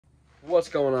What's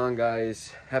going on,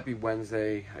 guys? Happy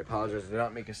Wednesday. I apologize, I did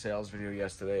not make a sales video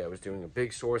yesterday. I was doing a big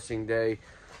sourcing day.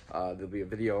 There'll be a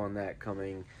video on that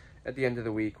coming at the end of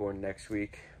the week or next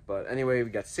week. But anyway, we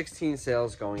got 16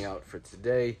 sales going out for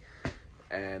today,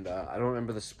 and I don't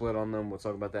remember the split on them. We'll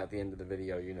talk about that at the end of the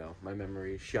video. You know, my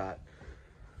memory is shot.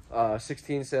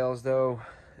 16 sales though,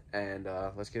 and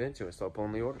let's get into it. Start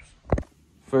pulling the orders.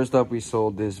 First up, we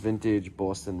sold this vintage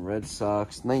Boston Red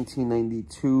Sox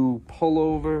 1992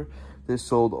 pullover. This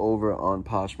sold over on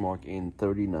Poshmark in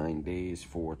 39 days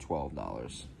for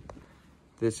 $12.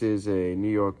 This is a New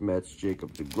York Mets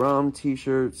Jacob deGrom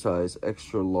t-shirt, size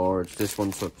extra large. This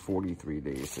one took 43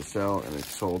 days to sell, and it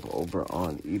sold over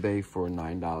on eBay for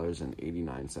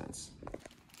 $9.89.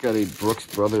 Got a Brooks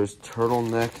Brothers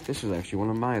turtleneck. This is actually one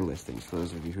of my listings. For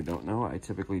those of you who don't know, I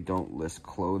typically don't list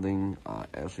clothing.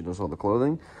 Ashley does all the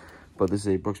clothing. But this is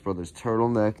a Brooks Brothers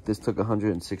turtleneck. This took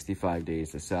 165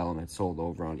 days to sell, and it sold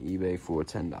over on eBay for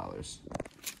 $10.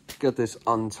 Got this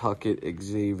Untuckit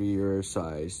Xavier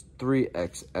size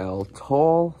 3XL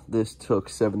tall. This took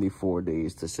 74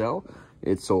 days to sell.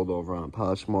 It sold over on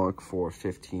Poshmark for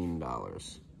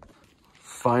 $15.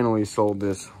 Finally sold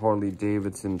this Harley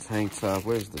Davidson tank top.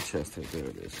 Where's the chest tape? There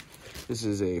it is. This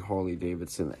is a Harley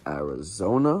Davidson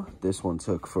Arizona. This one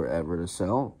took forever to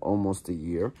sell, almost a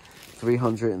year.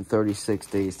 336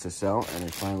 days to sell, and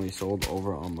it finally sold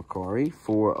over on Mercari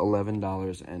for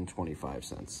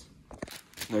 $11.25.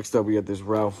 Next up, we got this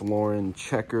Ralph Lauren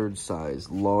checkered size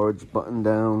large button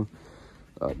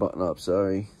up,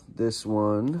 sorry. This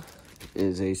one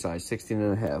is a size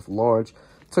 16.5 large.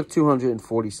 Took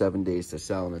 247 days to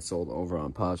sell, and it sold over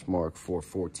on Poshmark for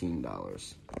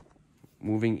 $14.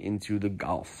 Moving into the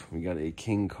golf, we got a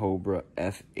King Cobra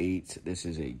F8. This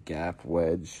is a Gap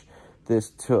wedge.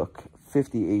 This took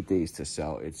 58 days to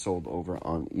sell. It sold over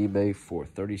on eBay for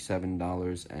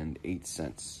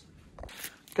 $37.08.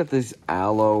 Got this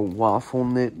Aloe waffle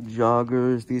knit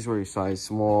joggers. These were a size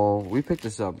small. We picked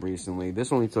this up recently.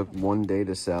 This only took 1 day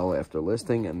to sell after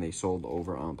listing, and they sold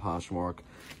over on Poshmark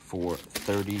for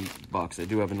 $30. I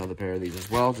do have another pair of these as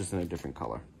well, just in a different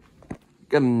color.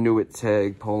 Got a Nuit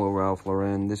tag Polo Ralph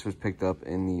Lauren. This was picked up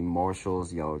in the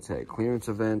Marshall's yellow tag clearance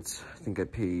event. I think I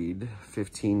paid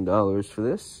 $15 for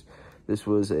this. This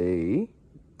was a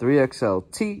 3XL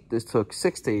tee. This took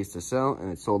 6 days to sell, and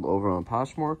it sold over on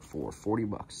Poshmark for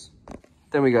 $40.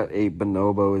 Then we got a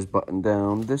Bonobos button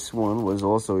down. This one was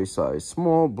also a size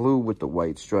small, blue with the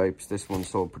white stripes. This one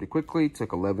sold pretty quickly,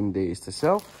 took 11 days to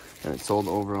sell, and it sold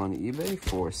over on eBay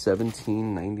for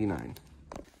 $17.99.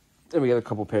 Then we got a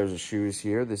couple pairs of shoes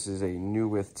here. This is a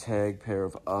Nuit tag pair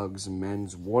of Uggs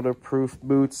men's waterproof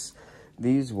boots.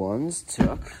 These ones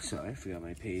took, sorry, I forgot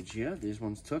my page here. These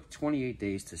ones took 28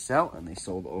 days to sell, and they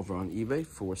sold over on eBay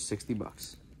for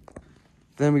 $60.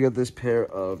 Then we got this pair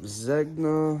of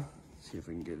Zegna. See if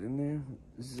we can get in there.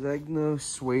 Zegna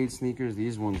suede sneakers.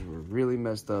 These ones were really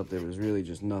messed up. There was really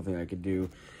just nothing I could do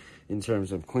in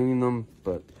terms of cleaning them,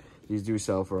 but these do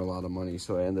sell for a lot of money,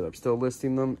 so I ended up still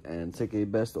listing them and took a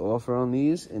best offer on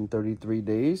these in 33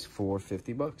 days for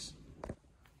 $50.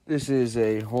 This is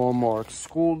a Hallmark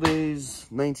School Days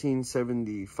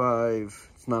 1975.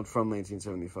 It's not from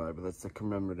 1975, but that's the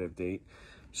commemorative date.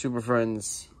 Super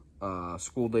Friends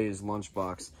School Days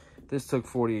lunchbox. This took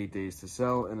 48 days to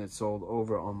sell, and it sold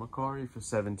over on Mercari for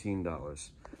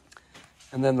 $17.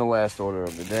 And then the last order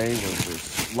of the day was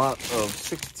this lot of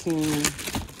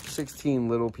 16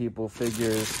 Little People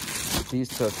figures. These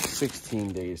took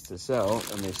 16 days to sell,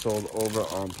 and they sold over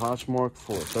on Poshmark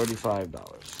for $35.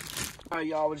 All right,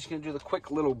 y'all, we're just going to do the quick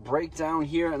little breakdown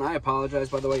here, and I apologize,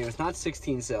 by the way. It was not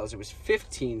 16 sales. It was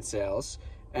 15 sales,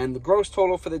 and the gross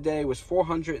total for the day was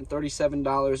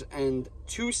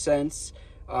 $437.02.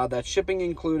 That's shipping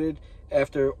included.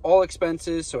 After all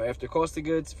expenses, so after cost of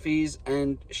goods, fees,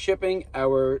 and shipping,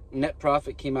 our net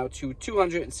profit came out to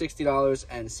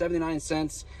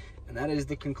 $260.79. And that is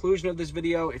the conclusion of this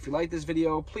video. If you like this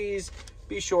video, please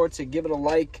be sure to give it a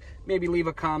like, maybe leave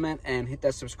a comment, and hit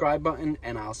that subscribe button.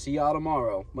 And I'll see y'all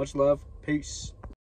tomorrow. Much love. Peace.